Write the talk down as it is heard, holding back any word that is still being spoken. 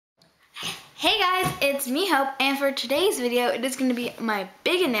Hey guys, it's me Hope, and for today's video it is going to be my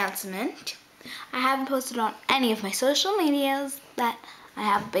big announcement. I haven't posted on any of my social medias that I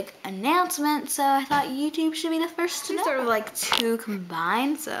have a big announcement, so I thought YouTube should be the first to know. Sort of like two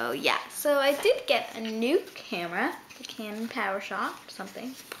combined, so yeah. So I did get a new camera, the Canon PowerShot or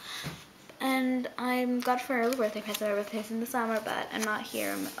something, and I got it for an early birthday present. My birthday's in the summer, but I'm not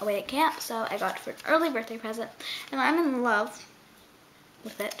here, I'm away at camp, so I got it for an early birthday present, and I'm in love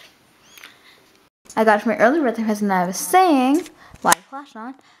with it. I got it for my early birthday present that I was saying, while I flashed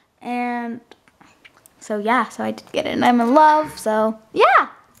on, and so yeah, so I did get it, and I'm in love, so yeah.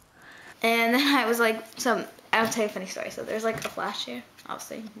 And then I was like, I'll tell you a funny story. So there's like a flash here,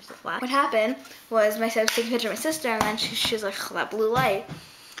 obviously, there's a flash. What happened was I was taking a picture of my sister, and then she was like, oh, that blue light.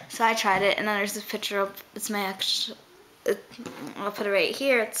 So I tried it, and then there's this picture of, it's my actual, I'll put it right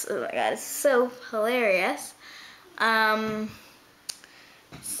here, it's, oh my god, it's so hilarious.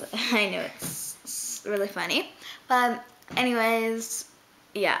 So, I know it's really funny, but anyways,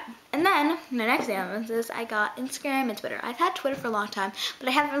 yeah. And then the next announcement is I got Instagram and Twitter. I've had Twitter for a long time, but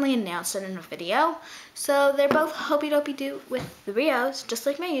I haven't really announced it in a video. So they're both hopeydopeydooo with 3 O's, just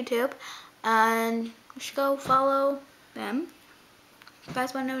like my YouTube, and you should go follow them. You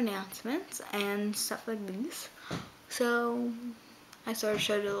guys want to know announcements and stuff like this. So I sort of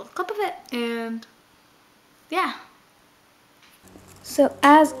showed you a little clip of it, and yeah. So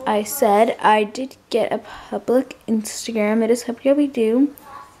as I said, I did get a public Instagram. It is hopeydopeydooo,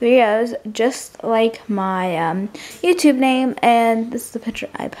 3 O's, just like my YouTube name, and this is the picture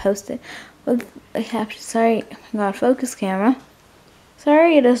I posted with the caption. Sorry, oh my god, focus camera.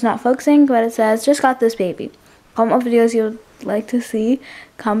 Sorry, it is not focusing, but it says, just got this baby. Comment what videos you would like to see.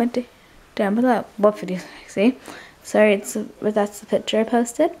 Comment down below what videos you like to see. Sorry, but that's the picture I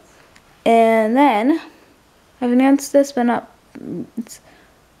posted. And then I've announced this, but not. It's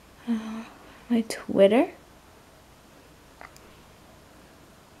my Twitter.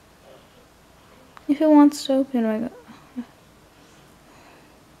 If it wants to open, my god.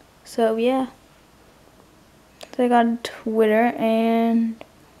 So yeah, so I got Twitter, and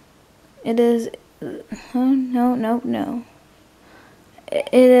it is. Oh no.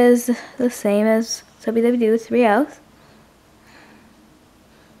 It is the same as hopeydopeydooo with 3 O's.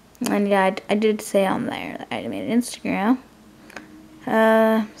 And yeah, I did say on there that I made an Instagram.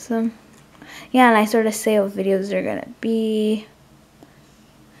 So yeah, and I sort of say what videos are gonna be,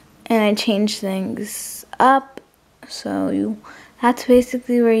 and I change things up, so that's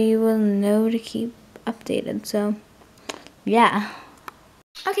basically where you will know to keep updated. So yeah.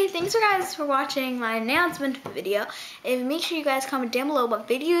 Okay, thanks guys for watching my announcement video. And make sure you guys comment down below what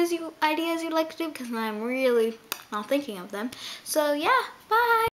ideas you'd like to do, because I'm really not thinking of them. So yeah, bye.